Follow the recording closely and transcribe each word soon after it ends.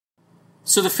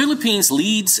So the Philippines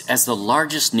leads as the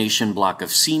largest nation block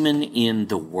of seamen in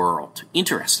the world.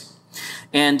 Interesting.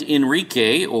 And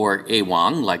Enrique, or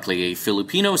Ewang, likely a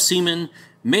Filipino seaman,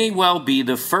 may well be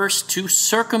the first to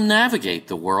circumnavigate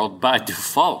the world by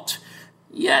default.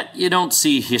 Yet you don't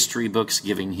see history books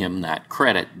giving him that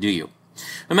credit, do you?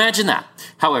 Imagine that.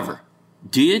 However,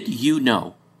 did you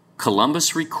know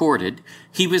Columbus recorded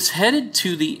he was headed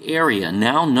to the area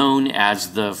now known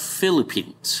as the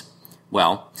Philippines?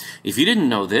 Well, if you didn't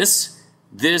know this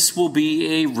will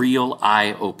be a real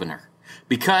eye-opener.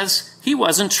 Because he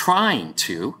wasn't trying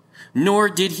to, nor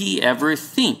did he ever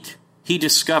think he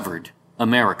discovered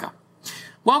America.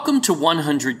 Welcome to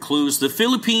 100 Clues. The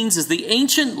Philippines is the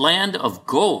ancient land of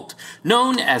gold,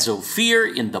 known as Ophir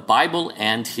in the Bible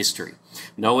and history.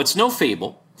 No, it's no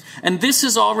fable, and this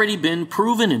has already been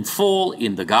proven in full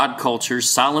in the God Culture's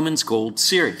Solomon's Gold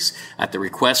series, at the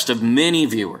request of many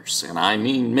viewers, and I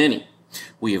mean many.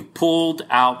 We have pulled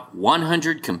out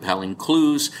 100 compelling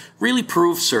clues, really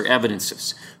proofs or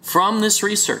evidences, from this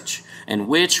research, in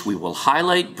which we will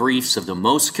highlight briefs of the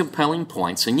most compelling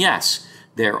points, and yes,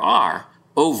 there are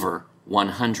over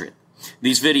 100.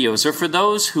 These videos are for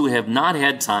those who have not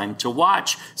had time to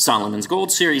watch Solomon's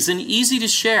Gold series and easy to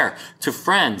share to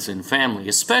friends and family,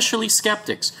 especially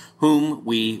skeptics, whom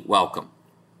we welcome.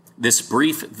 This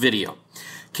brief video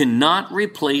cannot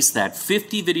replace that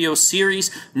 50-video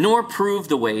series nor prove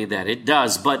the way that it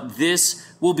does, but this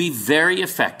will be very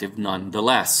effective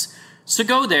nonetheless. So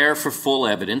go there for full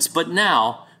evidence, but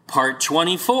now, part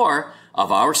 24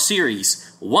 of our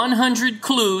series, 100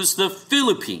 Clues, the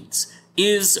Philippines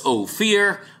is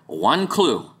Ophir, one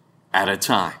clue at a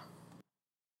time.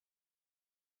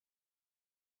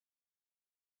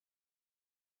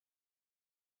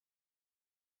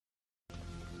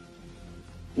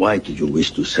 Why did you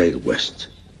wish to sail west?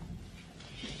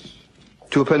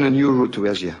 To open a new route to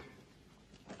Asia.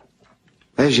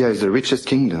 Asia is the richest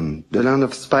kingdom, the land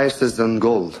of spices and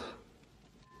gold.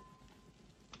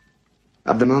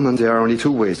 At the moment, there are only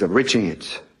two ways of reaching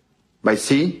it. By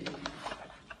sea,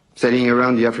 sailing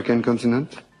around the African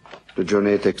continent. The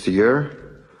journey takes a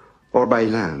year. Or by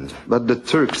land. But the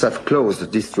Turks have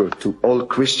closed this route to all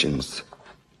Christians.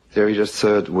 There is a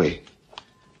third way.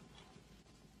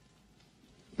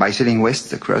 By sailing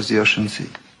west across the ocean sea.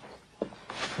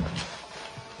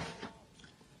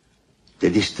 The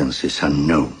distance is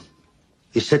unknown.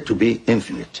 It's said to be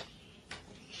infinite.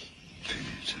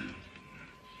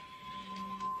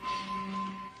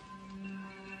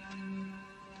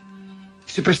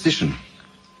 Superstition.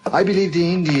 I believe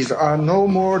the Indies are no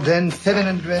more than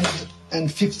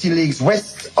 750 leagues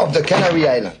west of the Canary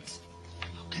Islands.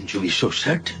 How can you be so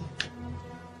certain?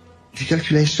 The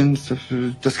calculations of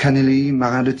Toscanelli,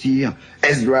 Marin de Tir,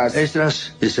 Esdras.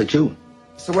 Esdras is a Jew.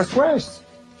 So what's worse?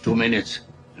 2 minutes,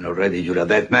 and already you're a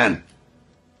dead man.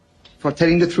 For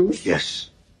telling the truth? Yes.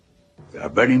 We are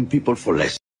burning people for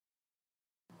less.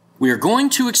 We are going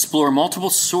to explore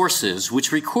multiple sources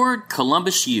which record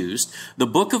Columbus used the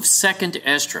book of 2nd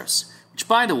Esdras, which,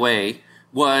 by the way,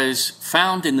 was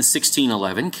found in the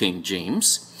 1611 King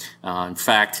James. In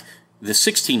fact, the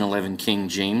 1611 King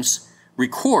James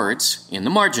records, in the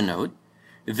margin note,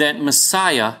 that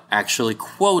Messiah actually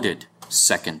quoted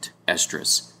 2nd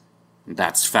Esdras.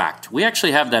 That's fact. We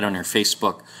actually have that on our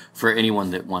Facebook for anyone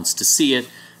that wants to see it.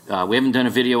 We haven't done a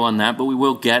video on that, but we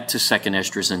will get to 2nd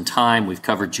Esdras in time. We've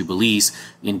covered Jubilees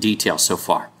in detail so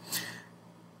far.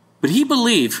 But he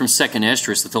believed from 2nd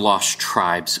Esdras that the lost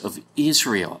tribes of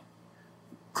Israel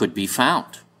could be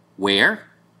found. Where?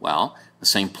 Well, the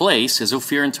same place as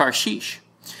Ophir and Tarshish.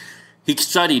 He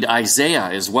studied Isaiah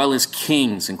as well as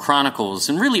Kings and Chronicles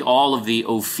and really all of the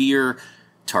Ophir,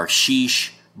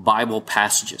 Tarshish Bible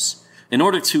passages in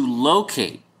order to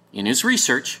locate, in his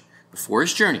research before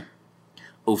his journey,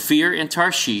 Ophir and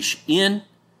Tarshish in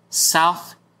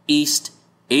Southeast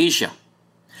Asia.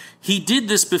 He did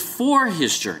this before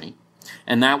his journey,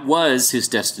 and that was his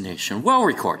destination, well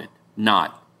recorded,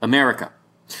 not America.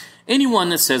 Anyone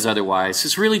that says otherwise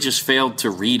has really just failed to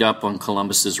read up on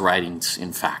Columbus's writings,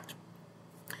 in fact.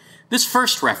 This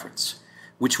first reference,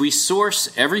 which we source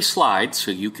every slide so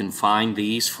you can find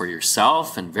these for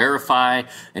yourself and verify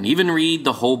and even read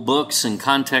the whole books in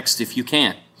context if you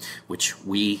can, which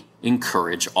we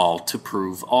encourage all to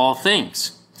prove all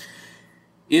things,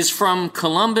 is from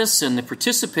Columbus and the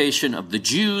participation of the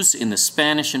Jews in the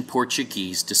Spanish and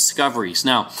Portuguese discoveries.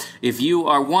 Now, if you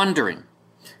are wondering,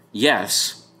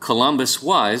 yes, Columbus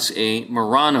was a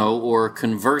Marrano or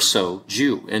Converso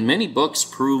Jew, and many books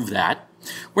prove that.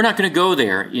 We're not going to go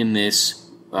there in this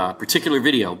particular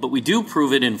video, but we do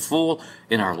prove it in full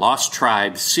in our Lost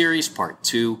Tribes series, part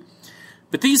 2.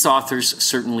 But these authors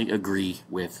certainly agree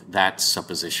with that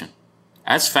supposition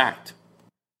as fact.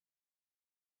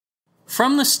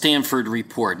 From the Stanford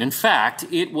Report, in fact,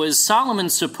 it was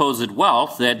Solomon's supposed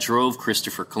wealth that drove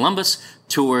Christopher Columbus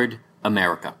toward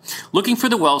America, looking for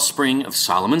the wellspring of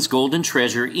Solomon's golden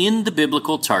treasure in the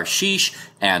biblical Tarshish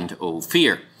and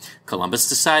Ophir. Columbus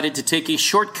decided to take a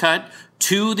shortcut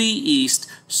to the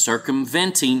east,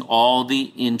 circumventing all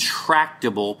the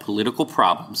intractable political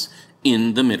problems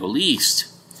in the Middle East.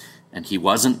 And he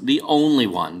wasn't the only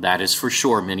one, that is for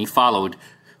sure. Many followed,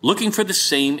 looking for the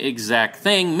same exact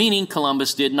thing, meaning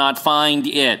Columbus did not find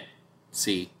it.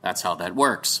 See, that's how that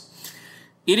works.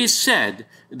 It is said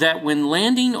that when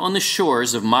landing on the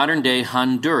shores of modern-day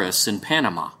Honduras and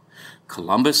Panama,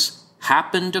 Columbus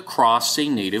happened across a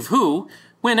native who,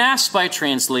 when asked by a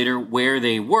translator where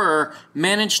they were,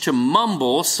 managed to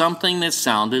mumble something that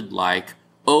sounded like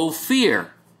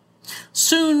Ophir.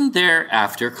 Soon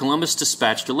thereafter, Columbus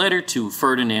dispatched a letter to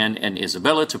Ferdinand and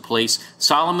Isabella to place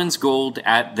Solomon's gold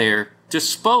at their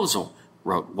disposal,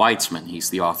 wrote Weitzman.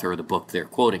 He's the author of the book they're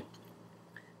quoting.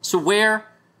 So where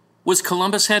was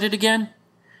Columbus headed again?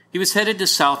 He was headed to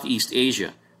Southeast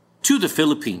Asia, to the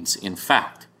Philippines, in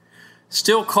fact.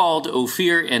 Still called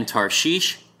Ophir and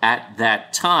Tarshish at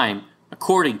that time,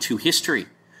 according to history.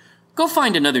 Go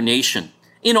find another nation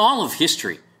in all of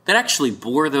history that actually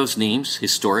bore those names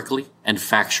historically and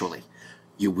factually.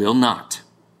 You will not.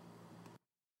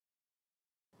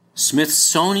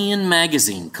 Smithsonian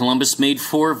Magazine, Columbus made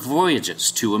 4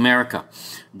 voyages to America,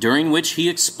 during which he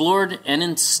explored an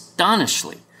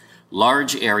astonishingly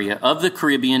large area of the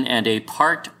Caribbean and a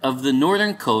part of the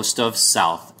northern coast of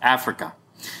South Africa.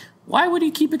 Why would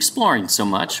he keep exploring so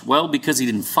much? Well, because he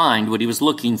didn't find what he was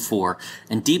looking for,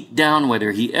 and deep down,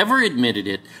 whether he ever admitted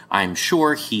it, I'm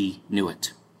sure he knew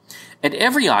it. At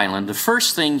every island, the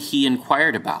first thing he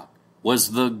inquired about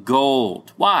was the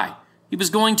gold. Why? He was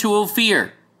going to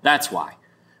Ophir, that's why,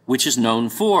 which is known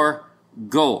for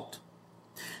gold.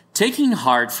 Taking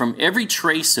heart from every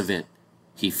trace of it,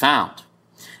 he found.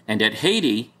 And at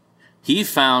Haiti, he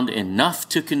found enough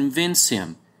to convince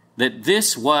him that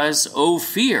this was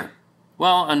Ophir.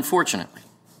 Well, unfortunately,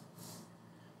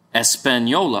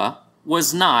 Hispaniola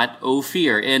was not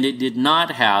Ophir, and it did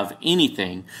not have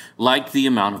anything like the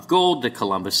amount of gold that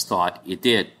Columbus thought it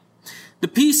did. The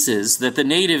pieces that the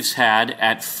natives had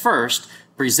at first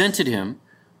presented him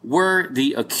were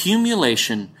the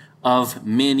accumulation of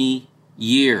many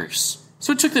years.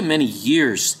 So it took them many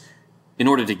years in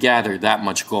order to gather that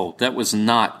much gold. That was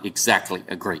not exactly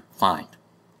a great find.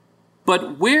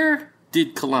 But where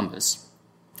did Columbus,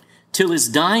 till his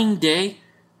dying day,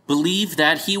 believe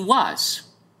that he was?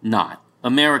 Not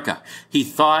America. He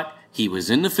thought he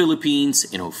was in the Philippines,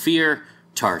 in Ophir,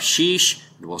 Tarshish,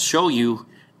 and we'll show you,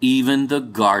 even the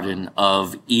Garden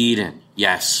of Eden.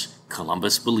 Yes,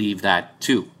 Columbus believed that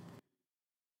too.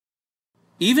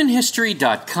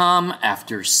 Evenhistory.com,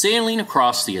 after sailing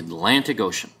across the Atlantic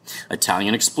Ocean,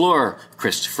 Italian explorer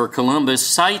Christopher Columbus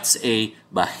sights a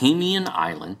Bahamian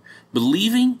island,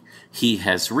 believing he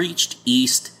has reached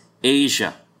East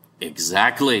Asia.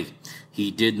 Exactly. He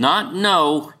did not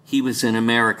know he was in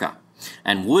America,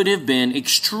 and would have been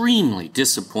extremely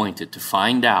disappointed to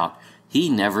find out he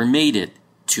never made it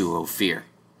to Ophir.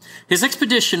 His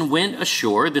expedition went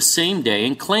ashore the same day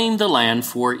and claimed the land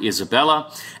for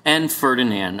Isabella and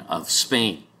Ferdinand of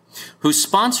Spain, who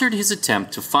sponsored his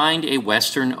attempt to find a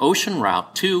western ocean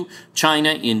route to China,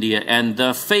 India, and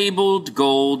the fabled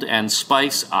gold and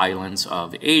spice islands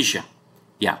of Asia.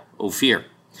 Yeah, Ophir.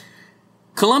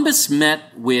 Columbus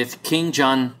met with King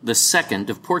John II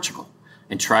of Portugal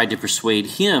and tried to persuade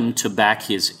him to back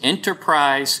his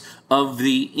enterprise of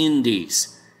the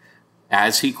Indies,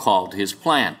 as he called his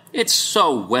plan. It's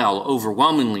so well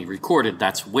overwhelmingly recorded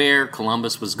that's where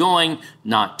Columbus was going,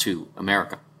 not to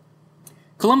America.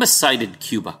 Columbus sighted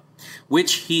Cuba,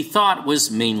 which he thought was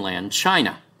mainland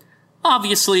China.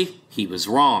 Obviously, he was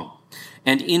wrong.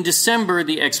 And in December,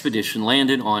 the expedition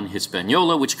landed on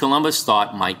Hispaniola, which Columbus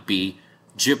thought might be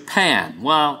Japan.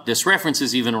 Well, this reference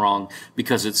is even wrong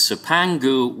because it's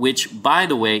Sapangu, which, by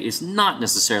the way, is not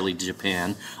necessarily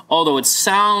Japan. Although it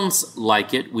sounds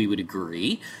like it, we would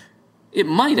agree. It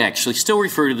might actually still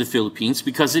refer to the Philippines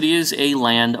because it is a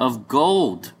land of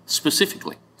gold,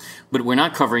 specifically. But we're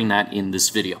not covering that in this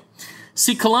video.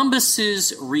 See,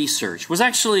 Columbus's research was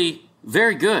actually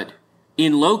very good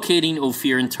in locating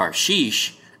Ophir and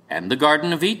Tarshish and the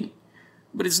Garden of Eden.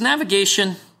 But his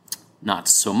navigation, not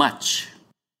so much.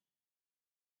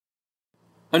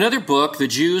 Another book, The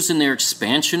Jews and Their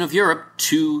Expansion of Europe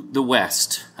to the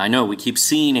West. I know we keep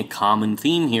seeing a common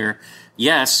theme here.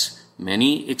 Yes,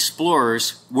 many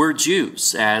explorers were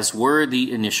Jews, as were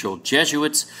the initial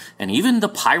Jesuits and even the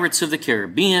pirates of the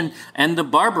Caribbean and the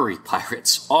Barbary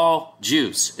pirates, all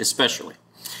Jews especially.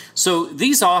 So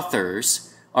these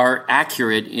authors are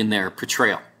accurate in their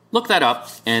portrayal. Look that up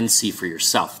and see for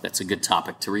yourself. That's a good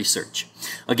topic to research.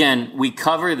 Again, we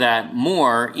cover that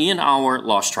more in our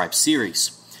Lost Tribes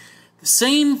series. The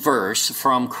same verse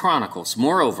from Chronicles,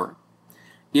 moreover,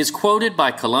 is quoted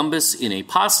by Columbus in a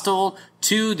postil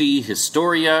to the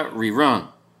Historia Rerum,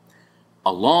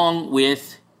 along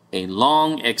with a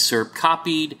long excerpt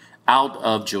copied out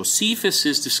of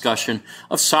Josephus's discussion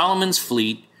of Solomon's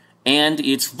fleet and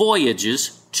its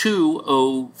voyages to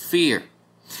Ophir.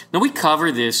 Now, we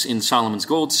cover this in Solomon's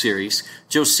Gold series.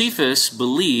 Josephus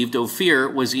believed Ophir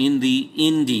was in the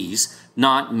Indies,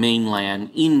 not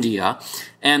mainland India,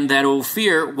 and that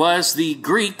Ophir was the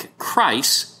Greek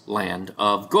Chryse, land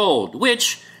of gold,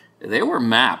 which there were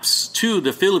maps to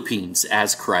the Philippines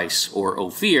as Chryse or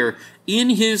Ophir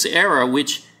in his era,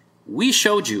 which we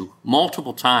showed you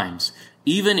multiple times,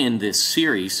 even in this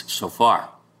series so far.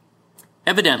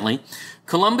 Evidently,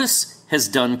 Columbus has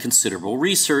done considerable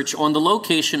research on the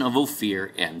location of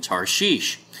Ophir and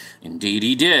Tarshish. Indeed,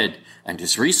 he did, and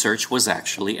his research was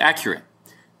actually accurate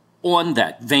on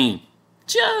that vein,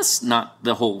 just not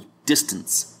the whole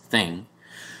distance thing.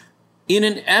 In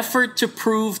an effort to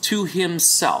prove to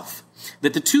himself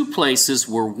that the two places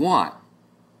were one,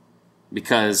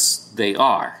 because they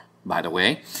are, by the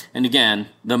way. And again,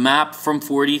 the map from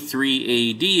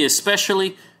 43 AD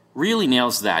especially really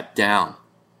nails that down.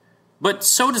 But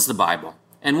so does the Bible,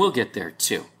 and we'll get there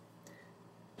too.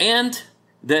 And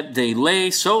that they lay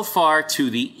so far to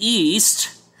the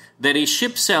east that a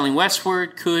ship sailing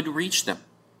westward could reach them.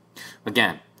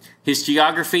 Again, his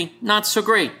geography, not so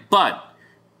great, but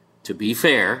to be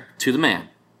fair to the man,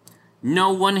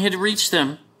 no one had reached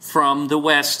them from the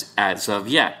west as of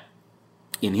yet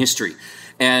in history.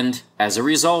 And as a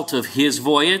result of his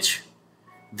voyage,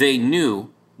 they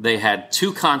knew they had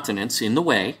two continents in the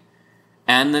way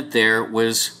and that there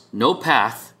was no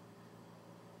path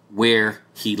where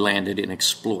he landed and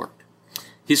explored.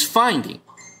 His finding,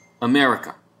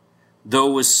 America,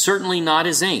 though was certainly not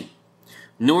his aim,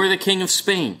 nor the King of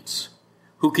Spain's,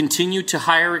 who continued to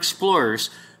hire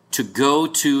explorers to go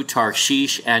to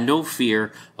Tarshish and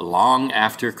Ophir long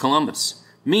after Columbus,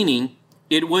 meaning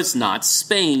it was not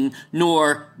Spain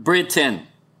nor Britain.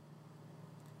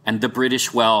 And the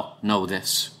British well know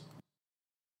this.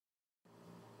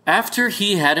 After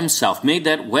he had himself made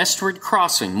that westward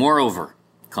crossing, moreover,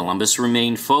 Columbus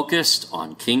remained focused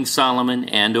on King Solomon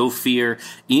and Ophir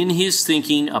in his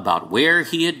thinking about where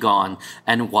he had gone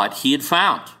and what he had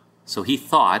found. So he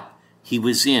thought he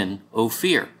was in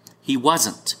Ophir. He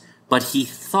wasn't, but he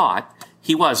thought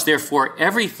he was. Therefore,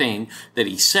 everything that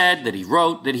he said, that he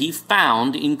wrote, that he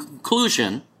found in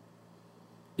conclusion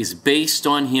is based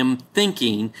on him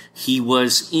thinking he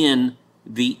was in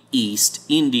the East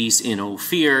Indies, in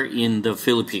Ophir, in the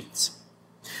Philippines.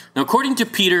 Now, according to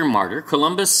Peter Martyr,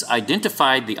 Columbus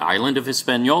identified the island of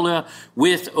Hispaniola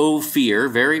with Ophir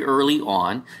very early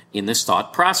on in this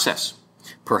thought process,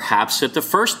 perhaps at the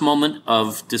first moment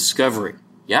of discovery.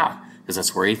 Yeah, because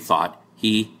that's where he thought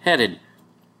he headed.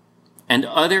 And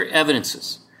other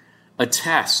evidences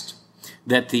attest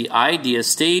that the idea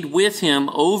stayed with him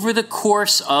over the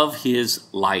course of his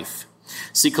life.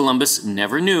 See, Columbus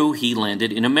never knew he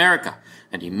landed in America,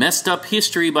 and he messed up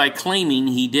history by claiming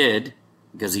he did,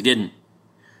 because he didn't.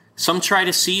 Some try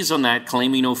to seize on that,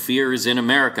 claiming Ophir is in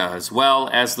America, as well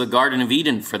as the Garden of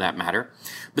Eden for that matter,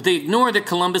 but they ignore that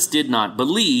Columbus did not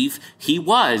believe he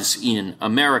was in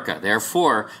America.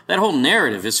 Therefore, that whole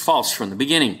narrative is false from the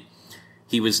beginning.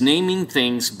 He was naming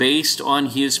things based on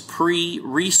his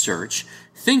pre-research,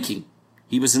 thinking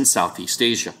he was in Southeast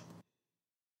Asia.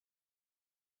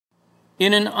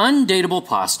 In an undateable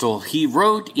postil, he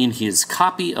wrote in his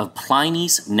copy of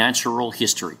Pliny's Natural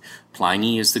History.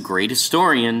 Pliny is the great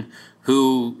historian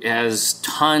who has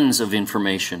tons of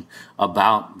information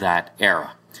about that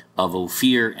era of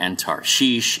Ophir and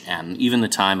Tarshish and even the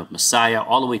time of Messiah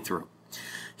all the way through.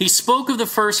 He spoke of the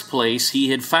first place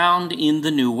he had found in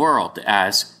the New World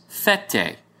as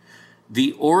Fete,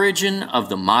 the origin of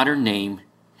the modern name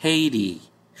Haiti,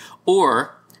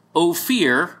 or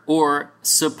Ophir or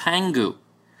Sapangu,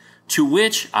 to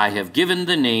which I have given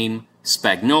the name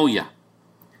Spagnolia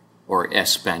or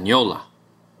Espanola.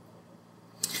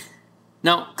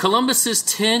 Now, Columbus's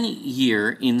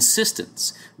 10-year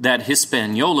insistence that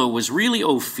Hispaniola was really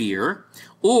Ophir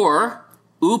or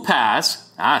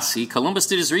Upas, see, Columbus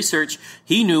did his research.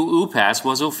 He knew Upas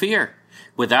was Ophir.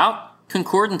 Without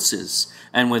concordances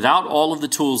and without all of the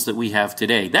tools that we have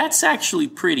today. That's actually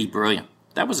pretty brilliant.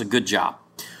 That was a good job.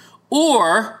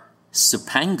 Or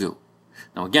Cipangu.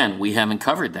 Now again, we haven't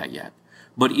covered that yet.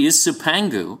 But is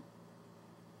Cipangu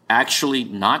actually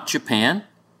not Japan,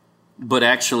 but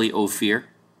actually Ophir?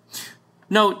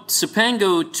 Note,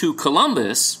 Cipangu to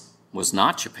Columbus was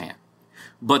not Japan,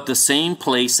 but the same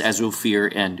place as Ophir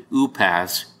and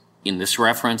Upas in this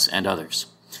reference and others,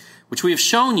 which we have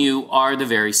shown you are the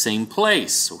very same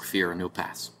place, Ophir and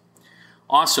Upas.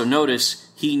 Also notice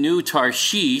he knew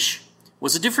Tarshish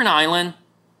was a different island,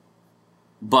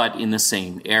 but in the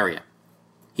same area.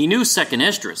 He knew 2nd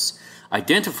Esdras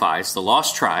identifies the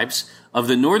lost tribes of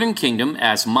the northern kingdom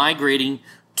as migrating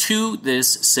to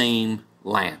this same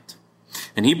land.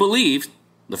 And he believed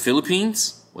the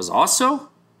Philippines was also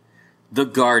the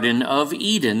Garden of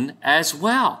Eden as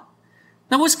well.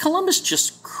 Now, was Columbus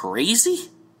just crazy?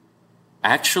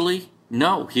 Actually,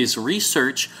 no. His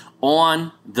research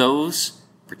on those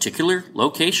particular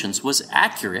locations was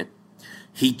accurate.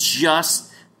 He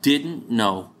just didn't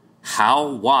know how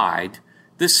wide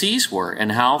the seas were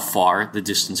and how far the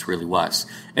distance really was.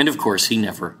 And of course, he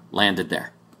never landed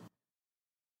there.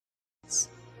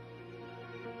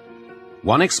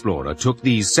 One explorer took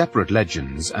these separate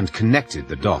legends and connected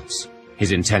the dots.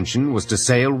 His intention was to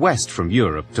sail west from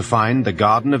Europe to find the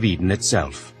Garden of Eden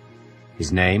itself.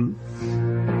 His name?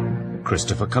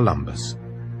 Christopher Columbus.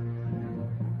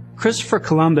 Christopher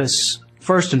Columbus,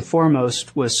 first and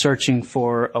foremost, was searching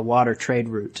for a water trade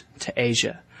route to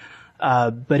Asia.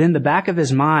 But in the back of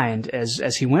his mind,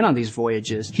 as he went on these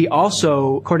voyages, he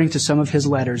also, according to some of his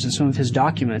letters and some of his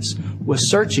documents, was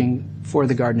searching for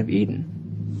the Garden of Eden.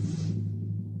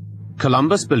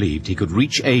 Columbus believed he could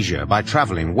reach Asia by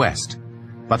traveling west,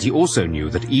 but he also knew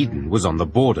that Eden was on the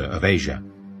border of Asia.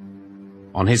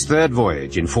 On his third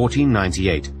voyage in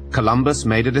 1498, Columbus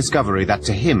made a discovery that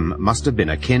to him must have been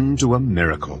akin to a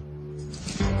miracle.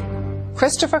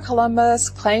 Christopher Columbus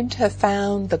claimed to have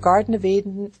found the Garden of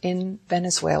Eden in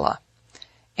Venezuela,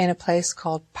 in a place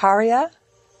called Paria.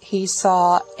 He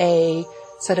saw a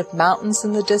set of mountains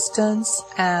in the distance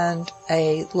and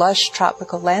a lush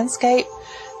tropical landscape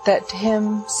that to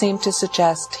him seemed to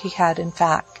suggest he had in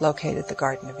fact located the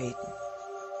Garden of Eden.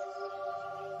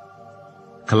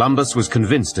 Columbus was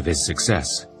convinced of his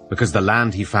success because the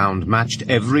land he found matched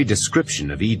every description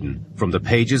of Eden, from the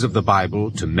pages of the Bible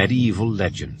to medieval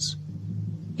legends.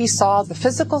 He saw the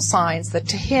physical signs that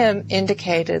to him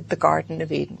indicated the Garden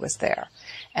of Eden was there.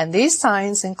 And these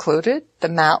signs included the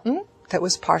mountain that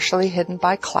was partially hidden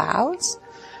by clouds,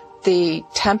 the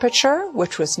temperature,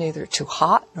 which was neither too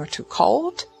hot nor too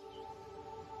cold.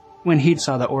 When he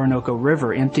saw the Orinoco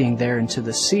River emptying there into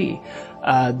the sea,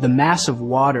 the mass of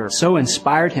water so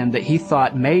inspired him that he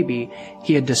thought maybe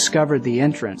he had discovered the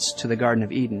entrance to the Garden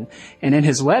of Eden. And in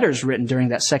his letters written during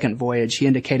that second voyage, he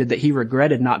indicated that he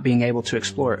regretted not being able to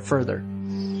explore it further.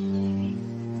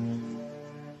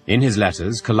 In his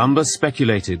letters, Columbus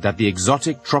speculated that the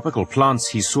exotic tropical plants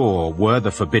he saw were the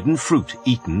forbidden fruit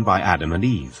eaten by Adam and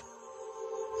Eve.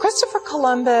 Christopher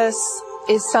Columbus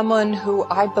is someone who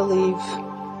I believe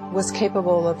was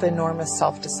capable of enormous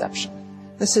self-deception.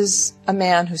 This is a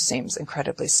man who seems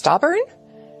incredibly stubborn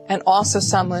and also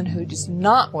someone who is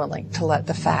not willing to let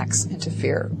the facts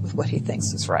interfere with what he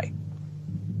thinks is right.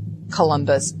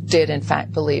 Columbus did in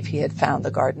fact believe he had found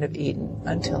the Garden of Eden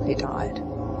until he died.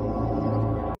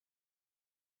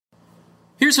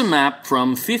 Here's a map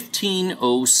from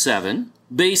 1507,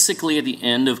 basically at the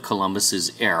end of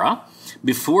Columbus's era,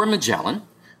 before Magellan,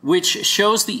 which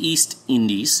shows the East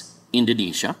Indies,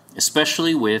 Indonesia,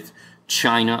 especially with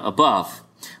China above,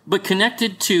 but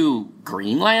connected to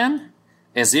Greenland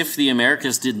as if the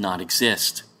Americas did not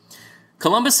exist.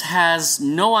 Columbus has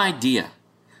no idea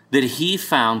that he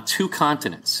found two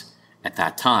continents at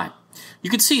that time. You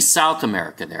could see South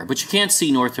America there, but you can't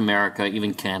see North America,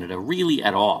 even Canada, really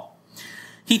at all.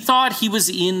 He thought he was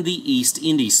in the East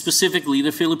Indies, specifically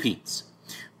the Philippines.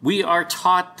 We are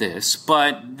taught this,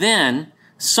 but then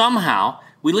somehow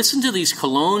we listen to these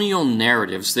colonial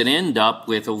narratives that end up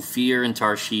with Ophir and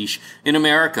Tarshish in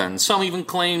America, and some even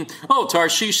claim, oh,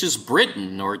 Tarshish is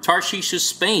Britain or Tarshish is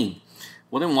Spain.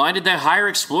 Well, then why did they hire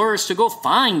explorers to go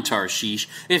find Tarshish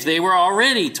if they were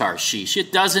already Tarshish?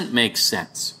 It doesn't make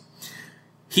sense.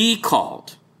 He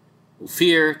called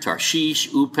Ophir,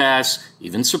 Tarshish, Upas,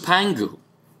 even Cipangu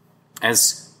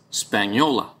as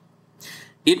Spaniola.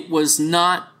 It was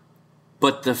not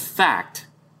but the fact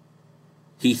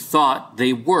he thought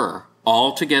they were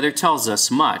altogether tells us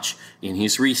much in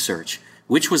his research,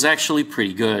 which was actually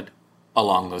pretty good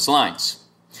along those lines.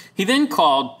 He then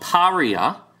called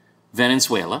Paria,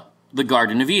 Venezuela, the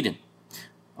Garden of Eden.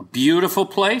 A beautiful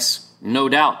place? No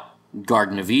doubt.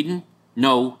 Garden of Eden?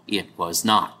 No, it was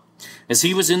not, as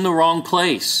he was in the wrong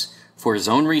place for his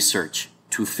own research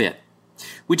to fit.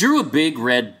 We drew a big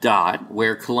red dot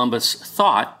where Columbus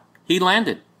thought he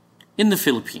landed, in the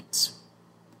Philippines.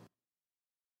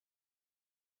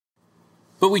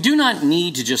 But we do not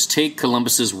need to just take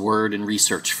Columbus's word and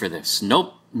research for this.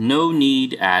 Nope, no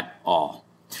need at all.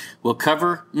 We'll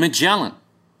cover Magellan,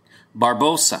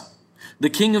 Barbosa,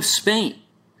 the King of Spain,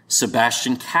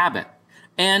 Sebastian Cabot,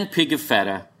 and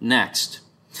Pigafetta next.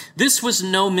 This was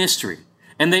no mystery,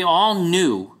 and they all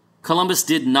knew Columbus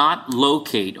did not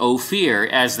locate Ophir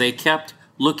as they kept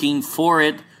looking for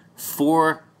it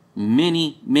for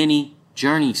many, many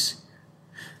journeys.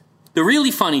 The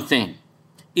really funny thing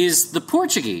is the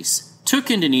Portuguese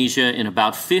took Indonesia in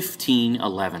about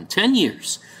 1511, 10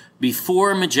 years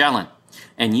before Magellan,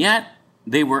 and yet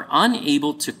they were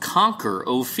unable to conquer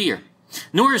Ophir,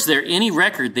 nor is there any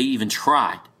record they even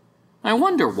tried. I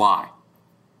wonder why.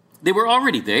 They were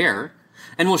already there,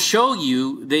 and will show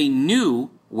you they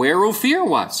knew where Ophir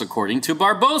was, according to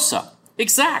Barbosa.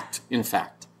 Exact, in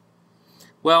fact.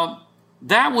 Well,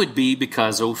 that would be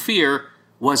because Ophir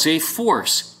was a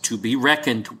force to be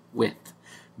reckoned with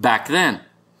back then,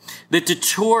 that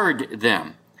deterred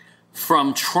them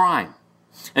from trying,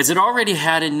 as it already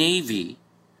had a navy,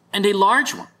 and a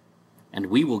large one. And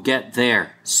we will get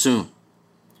there soon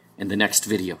in the next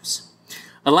videos.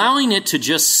 Allowing it to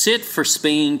just sit for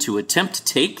Spain to attempt to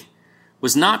take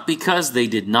was not because they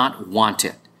did not want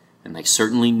it, and they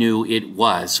certainly knew it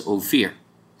was Ophir.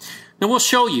 Now we'll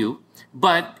show you,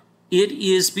 but it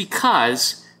is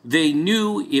because they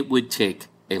knew it would take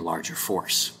a larger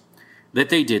force that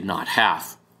they did not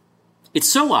have. It's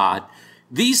so odd,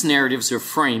 these narratives are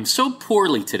framed so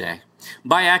poorly today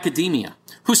by academia,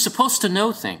 who's supposed to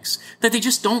know things that they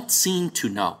just don't seem to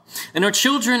know. And our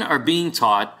children are being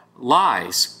taught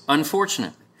lies,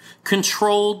 unfortunately.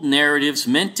 Controlled narratives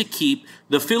meant to keep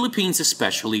the Philippines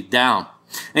especially down.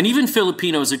 And even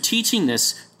Filipinos are teaching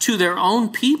this to their own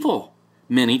people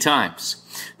many times.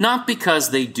 Not because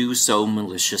they do so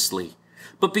maliciously,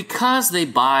 but because they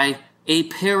buy a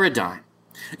paradigm.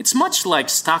 It's much like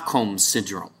Stockholm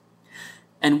Syndrome.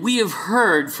 And we have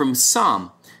heard from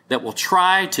some that will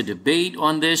try to debate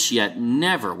on this, yet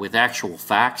never with actual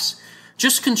facts,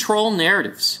 just control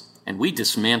narratives, and we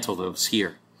dismantle those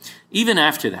here. Even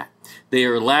after that, they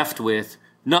are left with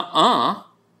nuh-uh,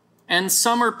 and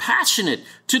some are passionate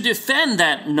to defend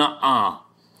that nuh-uh.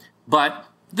 But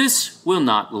this will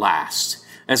not last,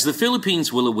 as the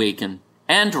Philippines will awaken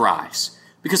and rise,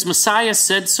 because Messiah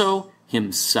said so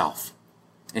himself.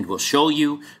 And we'll show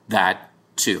you that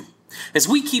too. As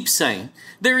we keep saying,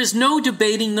 there is no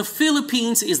debating the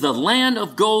Philippines is the land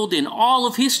of gold in all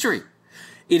of history.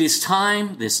 It is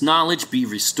time this knowledge be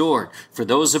restored. For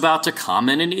those about to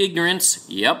comment in ignorance,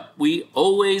 yep, we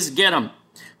always get them.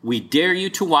 We dare you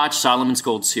to watch Solomon's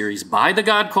Gold series by The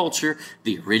God Culture,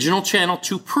 the original channel,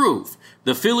 to prove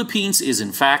the Philippines is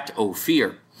in fact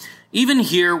Ophir. Even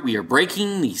here, we are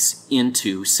breaking these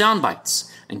into sound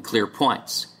bites and clear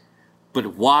points.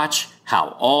 But watch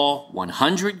how all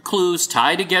 100 clues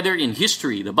tie together in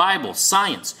history, the Bible,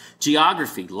 science,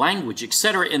 geography, language,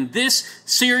 etc. And this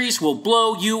series will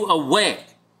blow you away.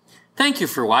 Thank you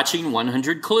for watching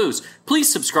 100 Clues.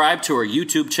 Please subscribe to our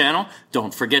YouTube channel.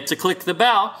 Don't forget to click the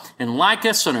bell and like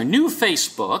us on our new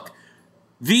Facebook,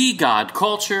 The God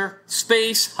Culture,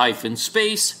 space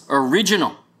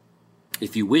original.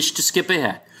 If you wish to skip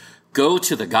ahead, go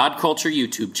to the God Culture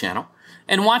YouTube channel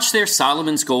and watch their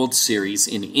Solomon's Gold series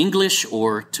in English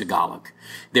or Tagalog.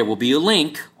 There will be a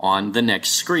link on the next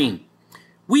screen.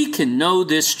 We can know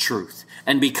this truth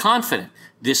and be confident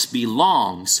this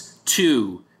belongs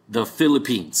to the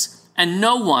Philippines, and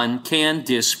no one can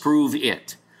disprove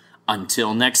it.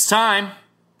 Until next time.